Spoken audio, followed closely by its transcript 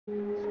We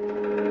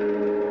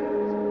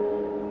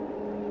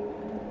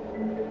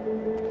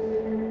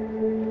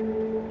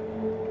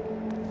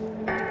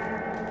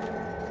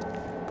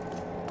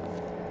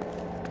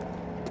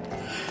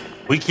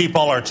keep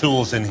all our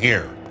tools in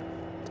here.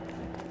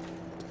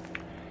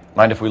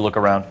 Mind if we look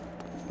around?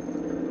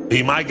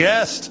 Be my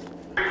guest.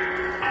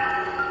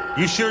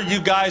 You sure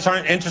you guys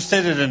aren't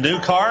interested in a new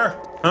car?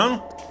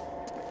 Huh?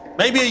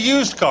 Maybe a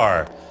used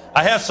car.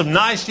 I have some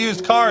nice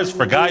used cars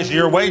for guys in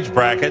your wage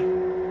bracket.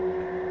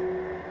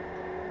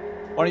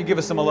 Why don't you give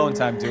us some alone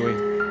time,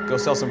 Dewey? Go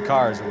sell some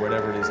cars or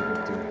whatever it is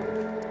that you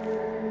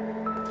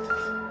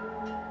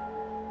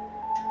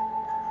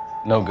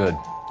do. No good.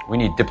 We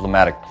need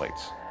diplomatic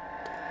plates.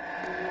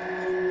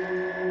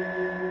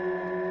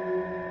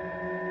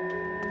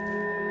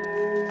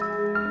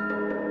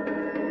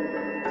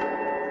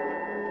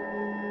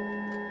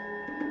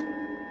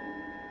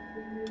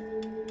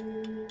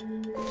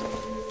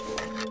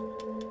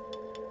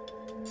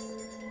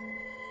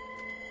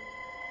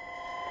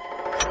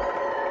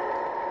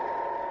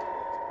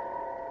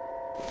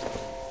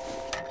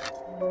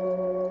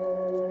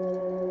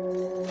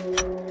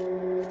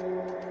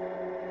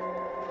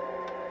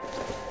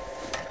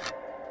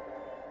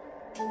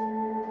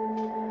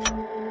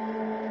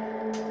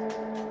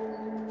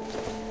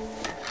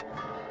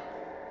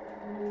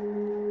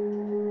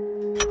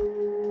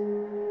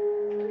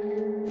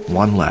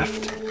 One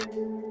left.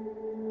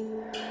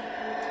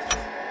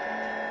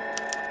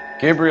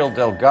 Gabriel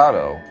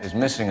Delgado is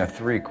missing a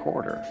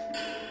 3/4.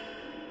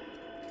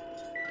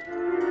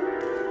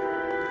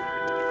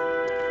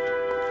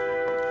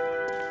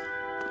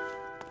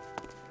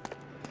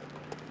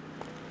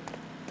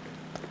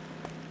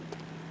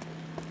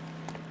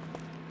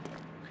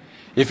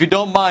 If you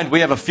don't mind, we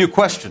have a few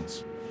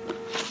questions.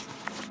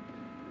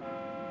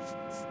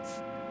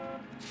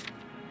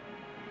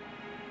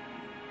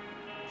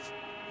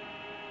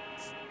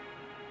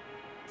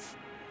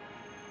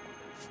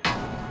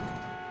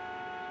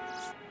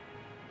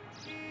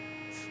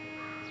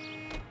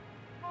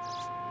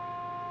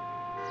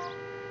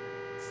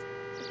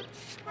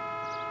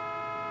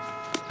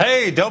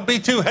 Hey, don't be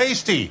too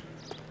hasty.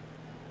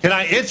 Can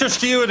I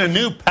interest you in a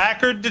new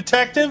Packard,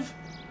 detective?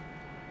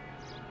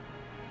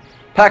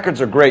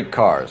 Packards are great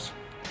cars,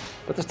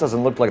 but this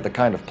doesn't look like the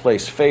kind of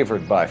place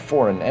favored by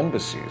foreign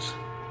embassies.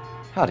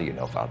 How do you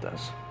know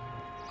Valdez?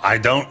 I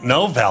don't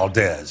know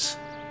Valdez.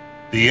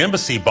 The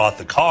embassy bought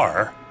the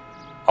car.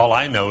 All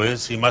I know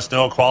is he must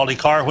know a quality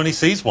car when he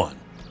sees one.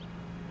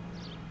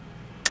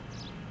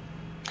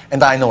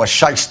 And I know a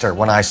shyster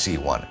when I see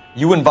one.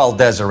 You and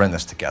Valdez are in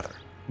this together.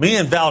 Me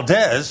and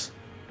Valdez?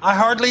 I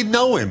hardly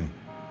know him.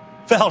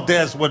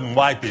 Valdez wouldn't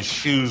wipe his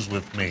shoes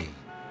with me.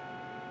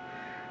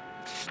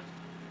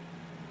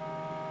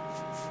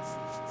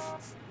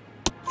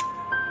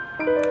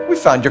 We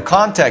found your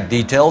contact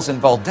details in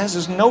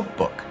Valdez's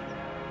notebook.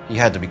 He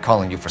had to be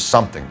calling you for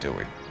something,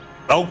 Dewey.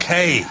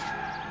 Okay.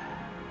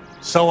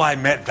 So I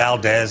met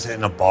Valdez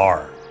in a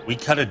bar. We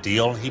cut a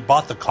deal and he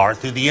bought the car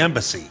through the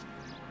embassy.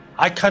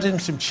 I cut him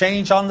some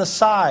change on the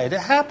side. It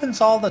happens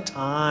all the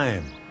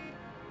time.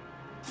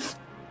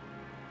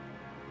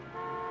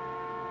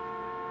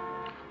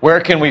 Where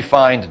can we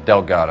find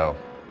Delgado?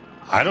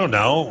 I don't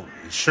know.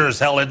 He sure as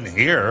hell isn't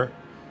here.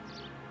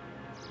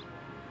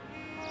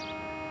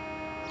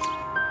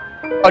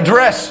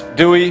 Address,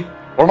 Dewey,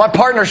 or my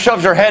partner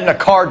shoves your head in a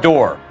car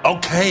door.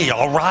 Okay,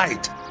 all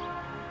right.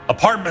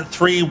 Apartment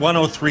 3,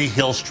 103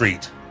 Hill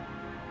Street.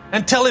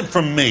 And tell him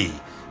from me,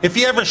 if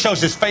he ever shows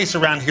his face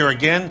around here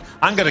again,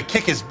 I'm gonna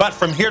kick his butt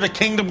from here to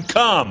Kingdom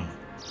Come.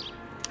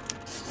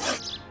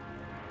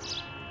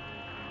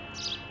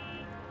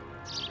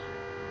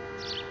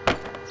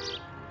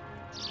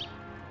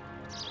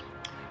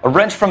 A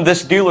wrench from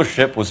this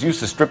dealership was used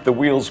to strip the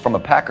wheels from a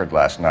Packard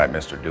last night,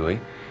 Mr. Dewey.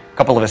 A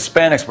couple of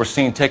Hispanics were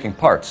seen taking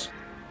parts.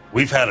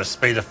 We've had a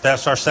spate of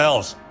thefts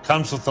ourselves.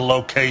 Comes with the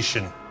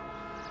location.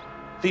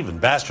 Thieving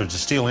bastards to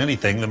steal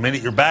anything the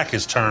minute your back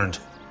is turned.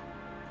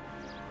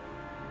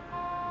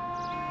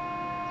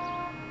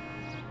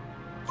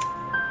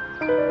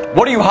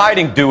 What are you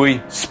hiding,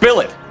 Dewey? Spill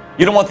it.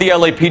 You don't want the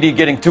LAPD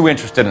getting too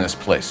interested in this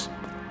place.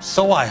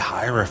 So I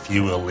hire a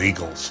few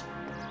illegals.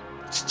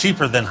 It's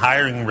cheaper than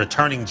hiring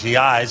returning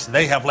GIs.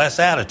 They have less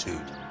attitude.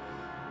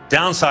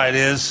 Downside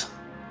is,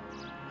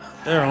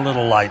 they're a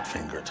little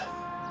light-fingered.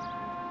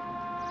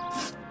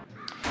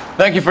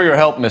 Thank you for your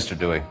help, Mr.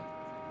 Dewey.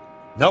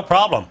 No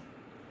problem.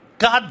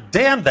 God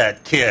damn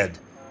that kid.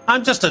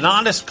 I'm just an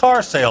honest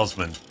car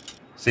salesman.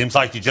 Seems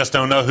like you just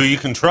don't know who you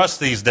can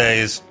trust these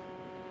days.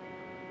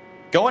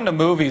 Going to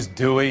movies,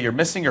 Dewey. You're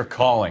missing your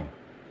calling.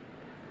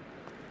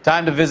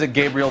 Time to visit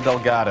Gabriel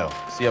Delgado.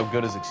 See how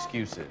good his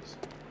excuse is.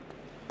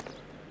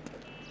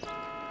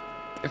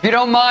 If you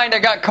don't mind, I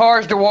got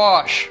cars to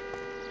wash.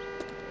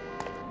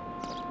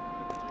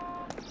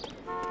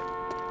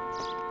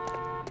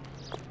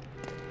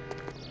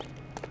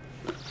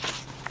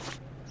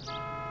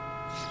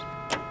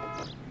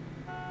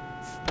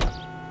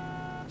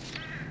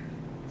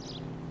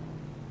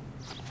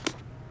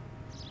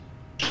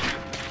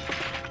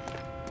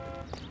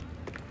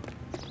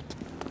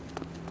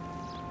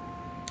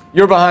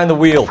 You're behind the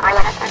wheel.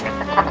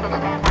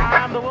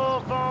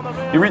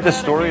 You read this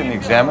story in the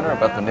Examiner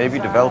about the Navy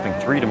developing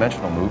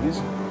three-dimensional movies?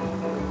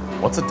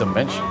 What's a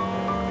dimension?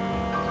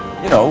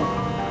 You know,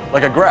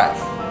 like a graph.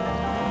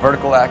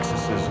 Vertical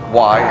axis is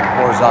Y and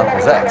horizontal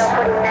is X.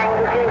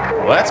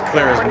 Well, that's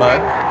clear as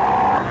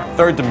mud.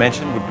 Third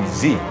dimension would be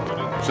Z.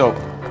 So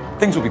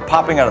things would be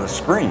popping out of the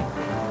screen.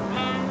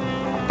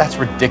 That's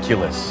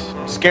ridiculous.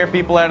 Scare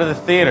people out of the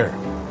theater.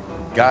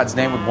 God's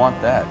name would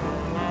want that.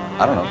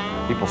 I don't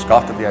know. People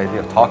scoffed at the idea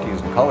of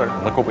talkies in color,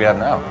 and look what we have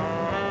now.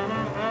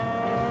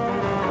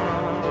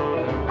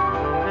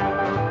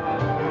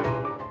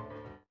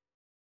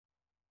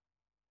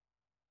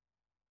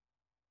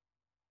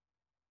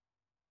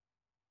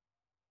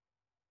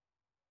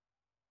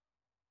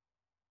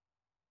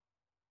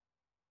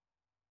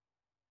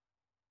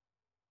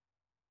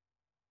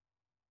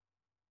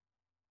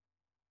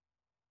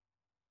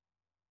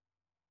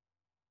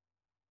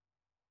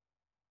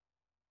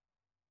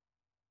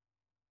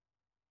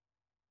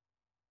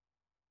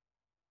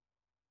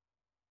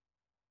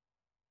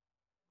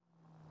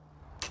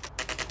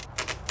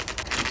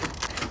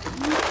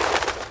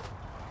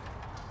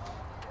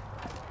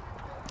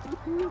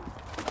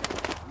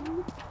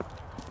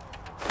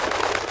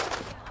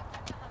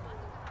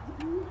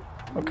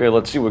 Okay,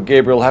 let's see what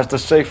Gabriel has to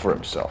say for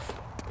himself.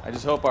 I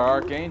just hope our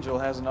archangel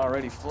hasn't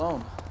already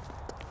flown.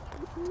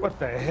 What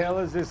the hell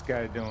is this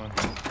guy doing?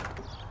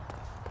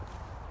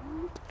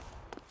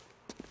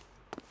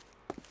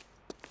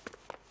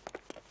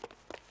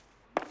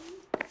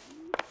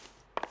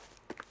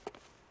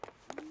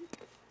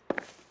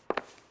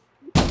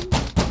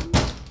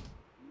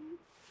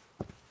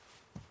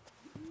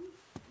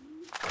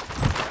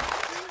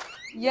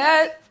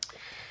 Yeah.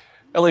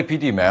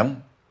 LAPD,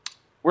 ma'am.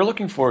 We're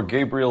looking for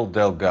Gabriel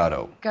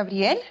Delgado.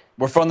 Gabriel?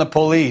 We're from the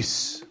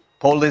police.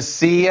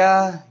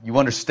 Policia, you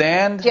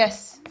understand?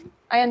 Yes,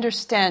 I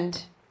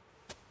understand.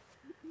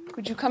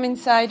 Could you come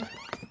inside?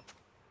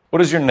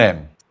 What is your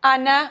name?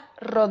 Ana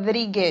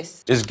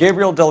Rodriguez. Is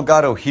Gabriel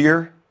Delgado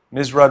here,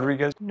 Ms.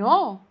 Rodriguez?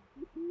 No.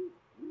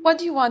 What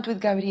do you want with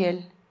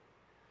Gabriel?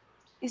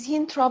 Is he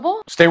in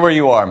trouble? Stay where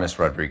you are, Ms.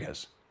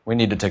 Rodriguez. We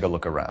need to take a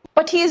look around.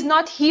 But he is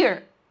not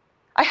here.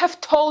 I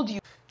have told you.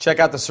 Check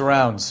out the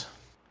surrounds.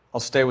 I'll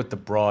stay with the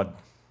broad.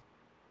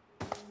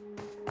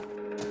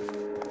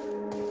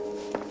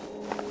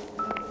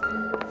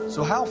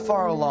 So how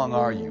far along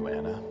are you,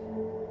 Anna?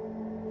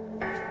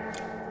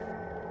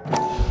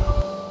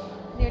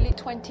 Nearly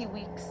 20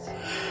 weeks.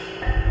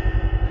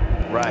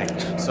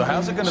 Right. So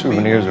how's it going to be?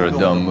 Souvenirs are a when you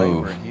go dumb into labor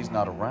move. and he's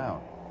not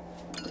around.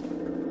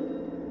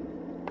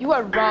 You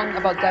are wrong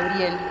about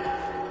Gabriel.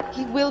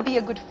 He will be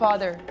a good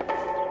father.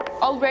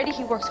 Already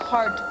he works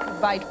hard to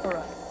provide for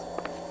us.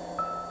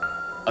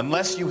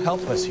 Unless you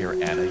help us here,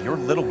 Anna, your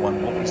little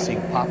one won't be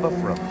seeing Papa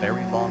for a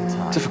very long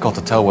time. Difficult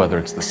to tell whether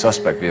it's the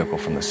suspect vehicle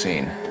from the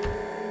scene.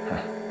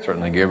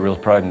 Certainly Gabriel's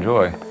pride and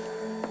joy.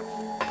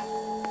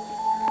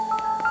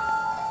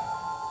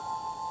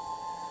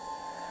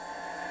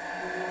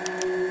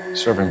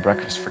 Serving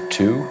breakfast for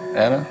two,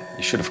 Anna?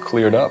 You should have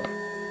cleared up.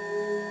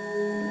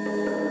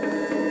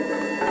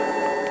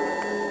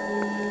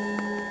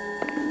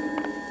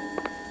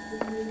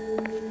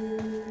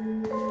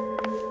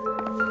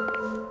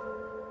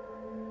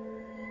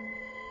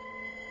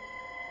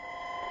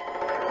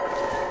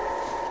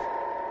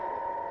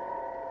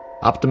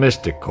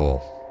 Optimistic,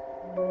 Cole.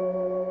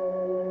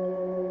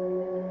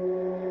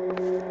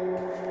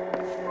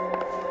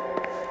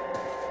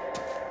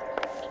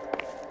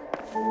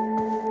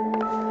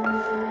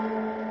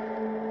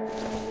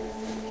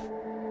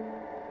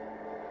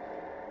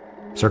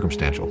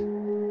 Circumstantial.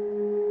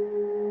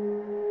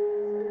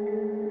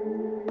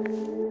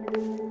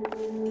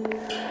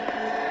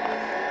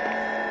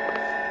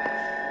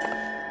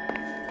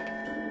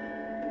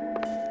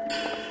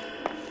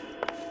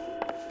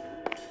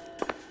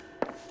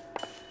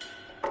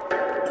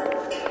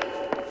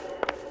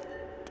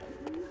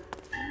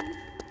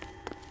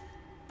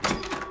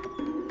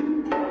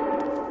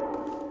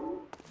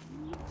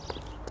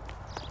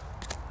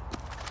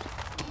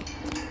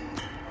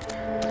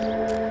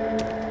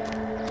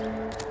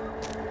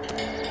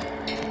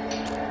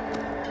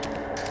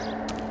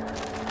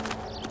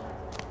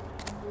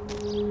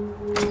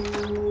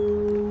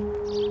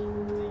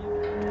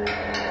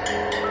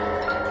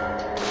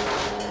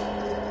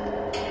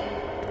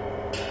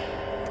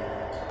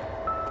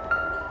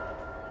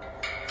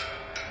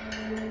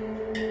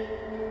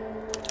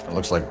 It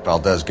looks like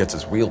Valdez gets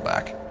his wheel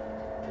back.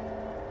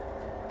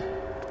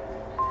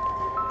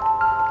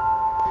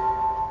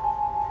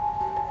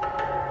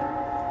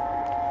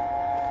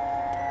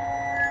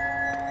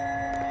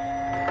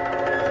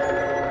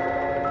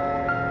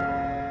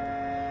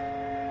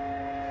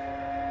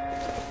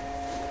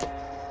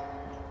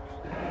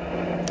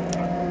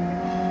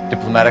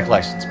 Diplomatic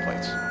license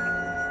plates.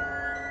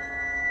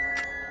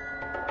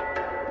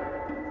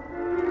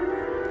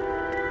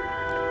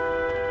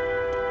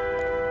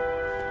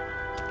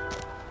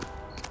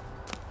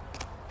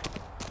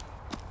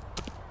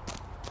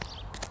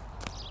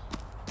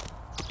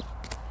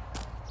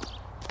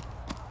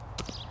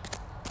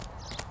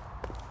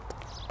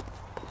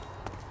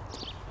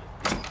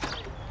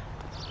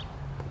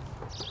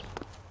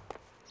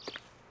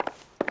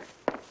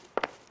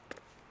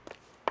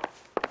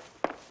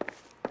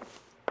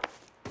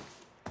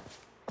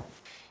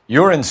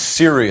 You're in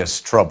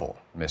serious trouble,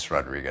 Miss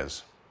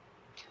Rodriguez.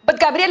 But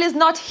Gabriel is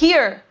not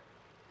here.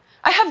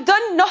 I have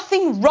done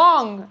nothing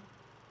wrong.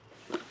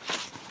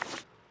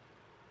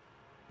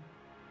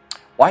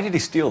 Why did he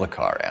steal the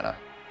car, Anna?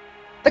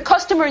 The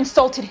customer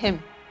insulted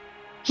him.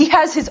 He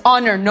has his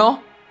honor,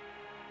 no?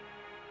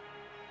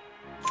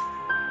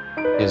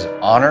 His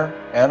honor,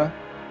 Anna?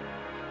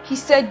 He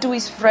said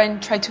Dewey's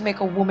friend tried to make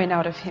a woman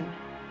out of him.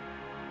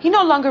 He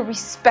no longer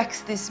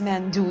respects this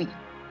man, Dewey.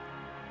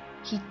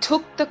 He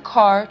took the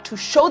car to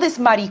show this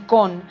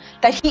maricón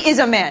that he is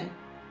a man.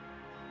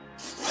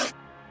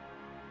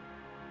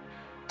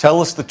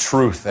 Tell us the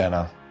truth,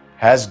 Anna.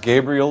 Has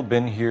Gabriel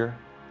been here?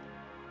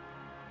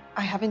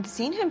 I haven't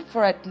seen him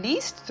for at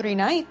least 3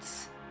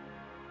 nights.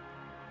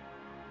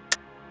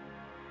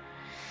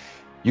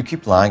 You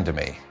keep lying to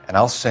me, and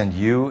I'll send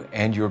you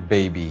and your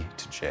baby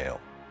to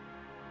jail.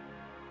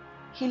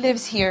 He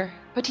lives here,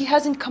 but he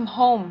hasn't come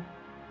home.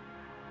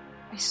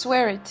 I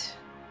swear it.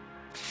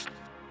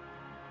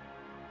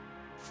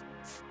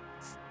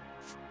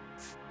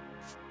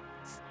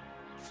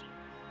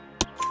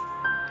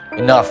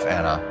 Enough,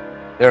 Anna.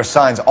 There are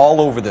signs all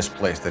over this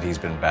place that he's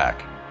been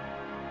back.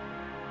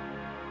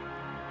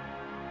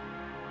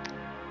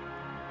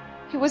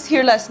 He was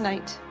here last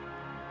night.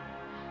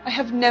 I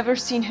have never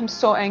seen him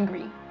so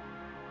angry.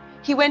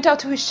 He went out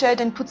to his shed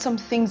and put some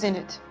things in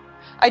it.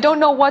 I don't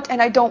know what,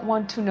 and I don't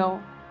want to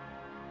know.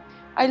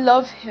 I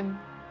love him.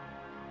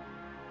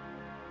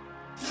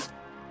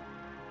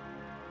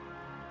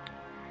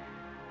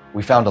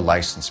 We found a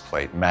license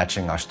plate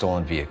matching our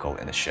stolen vehicle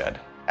in the shed.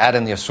 Add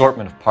in the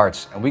assortment of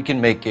parts, and we can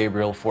make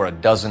Gabriel for a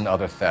dozen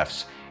other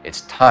thefts.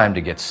 It's time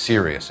to get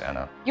serious,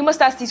 Anna. You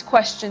must ask these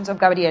questions of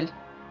Gabriel.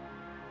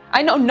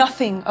 I know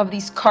nothing of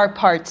these car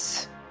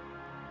parts.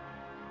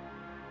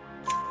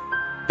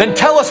 Then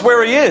tell us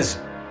where he is!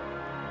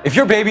 If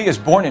your baby is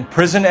born in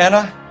prison,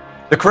 Anna,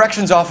 the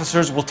corrections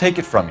officers will take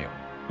it from you.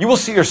 You will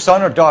see your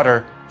son or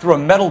daughter through a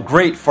metal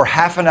grate for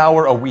half an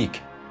hour a week.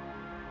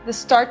 The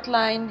start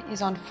line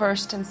is on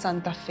 1st and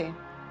Santa Fe.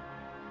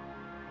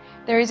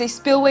 There is a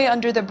spillway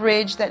under the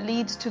bridge that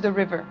leads to the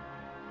river.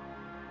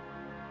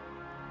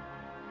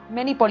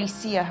 Many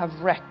policia have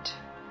wrecked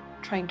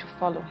trying to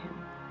follow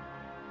him.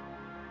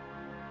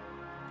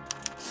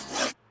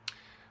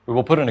 We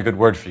will put in a good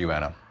word for you,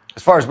 Anna.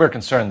 As far as we're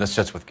concerned, this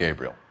sits with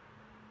Gabriel.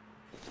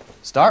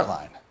 Start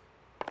line.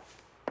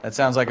 That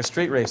sounds like a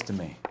street race to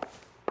me.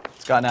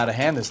 It's gotten out of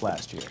hand this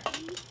last year.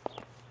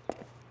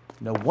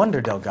 No wonder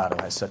Delgado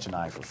has such an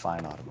eye for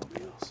fine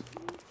automobiles.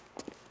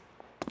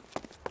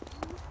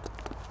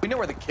 We know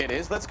where the kid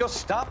is. Let's go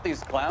stop these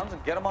clowns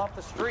and get them off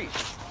the street.